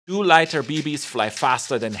Do lighter BBs fly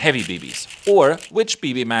faster than heavy BBs? Or which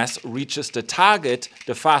BB mass reaches the target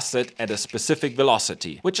the fastest at a specific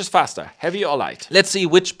velocity? Which is faster, heavy or light? Let's see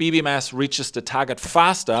which BB mass reaches the target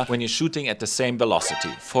faster when you're shooting at the same velocity.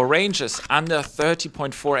 For ranges under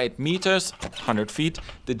 30.48 meters, 100 feet,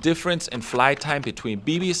 the difference in flight time between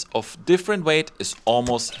BBs of different weight is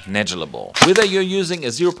almost negligible. Whether you're using a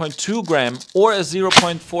 0.2 gram or a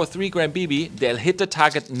 0.43 gram BB, they'll hit the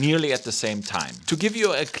target nearly at the same time. To give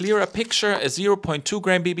you a clearer picture, a 0.2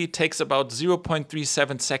 gram BB takes about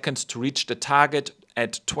 0.37 seconds to reach the target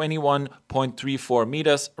at 21.34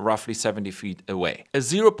 meters, roughly 70 feet away. A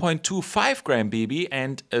 0.25 gram BB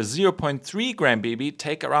and a 0.3 gram BB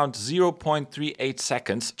take around 0.38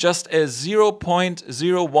 seconds, just a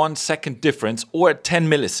 0.01 second difference, or 10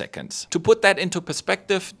 milliseconds. To put that into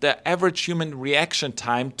perspective, the average human reaction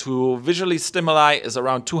time to visually stimuli is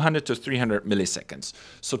around 200 to 300 milliseconds.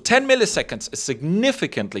 So 10 milliseconds is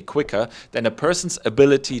significantly quicker than a person's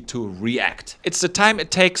ability to react. It's the time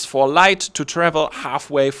it takes for light to travel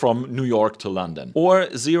halfway from New York to London, or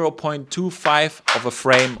 0.25 of a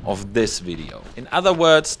frame of this video. In other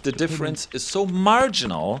words, the difference is so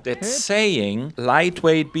marginal that saying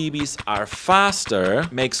lightweight BBs are faster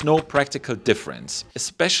makes no practical difference,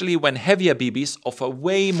 especially when heavier BBs offer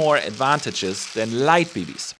way more advantages than light BBs.